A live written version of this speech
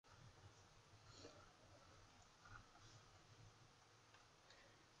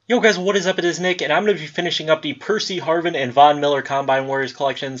Yo guys, what is up? It is Nick, and I'm going to be finishing up the Percy Harvin and Von Miller Combine Warriors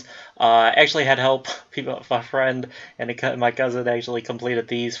collections. I actually had help. My friend and my cousin actually completed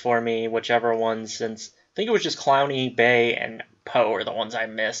these for me, whichever ones, since I think it was just Clowney, Bay, and Poe are the ones I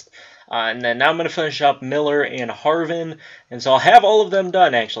missed. And then now I'm going to finish up Miller and Harvin, and so I'll have all of them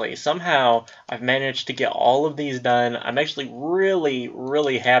done, actually. Somehow, I've managed to get all of these done. I'm actually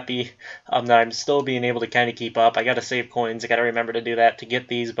really happy that I'm still being able to kind of keep up. I got to save coins. I got to remember to do that to get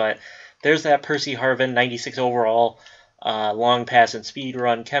these, but there's that Percy Harvin, 96 overall, long pass and speed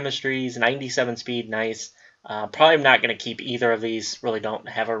run chemistries, 97 speed, nice. Probably not going to keep either of these. Really don't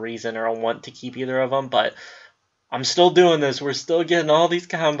have a reason or a want to keep either of them, but I'm still doing this. We're still getting all these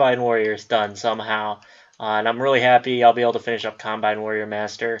Combine Warriors done somehow. And I'm really happy I'll be able to finish up Combine Warrior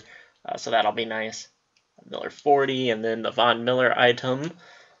Master. So that'll be nice. Miller 40 and then the Von Miller item.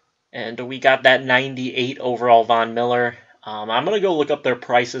 And we got that 98 overall Von Miller. I'm going to go look up their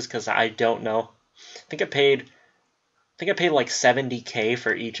prices because I don't know. I think I paid like 70K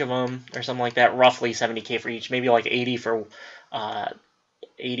for each of them or something like that. Roughly 70K for each. Maybe like 80 for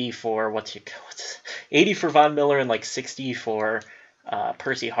 80 for 80 for Von Miller and like 60 for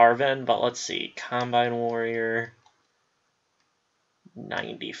Percy Harvin. But let's see, Combine Warrior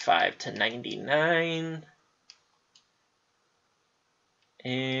 95 to 99,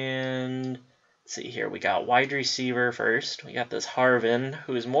 and let's see here. We got wide receiver first. We got this Harvin,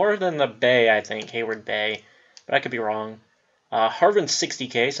 who's more than the Bay, I think, Hayward Bay, but I could be wrong. Harvin's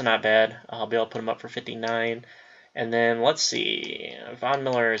 60K, so not bad. I'll be able to put him up for 59. And then, let's see, Von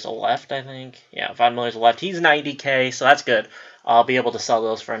Miller is a left, I think. Yeah, Von Miller's a left. He's 90K, so that's good. I'll be able to sell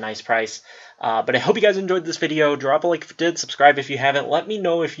those for a nice price. But I hope you guys enjoyed this video. Drop a like if you did. Subscribe if you haven't. Let me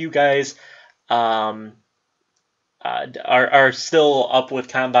know if you guys are still up with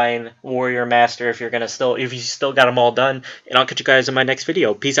Combine Warrior Master, if you still got them all done. And I'll catch you guys in my next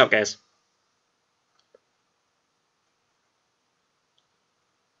video. Peace out, guys.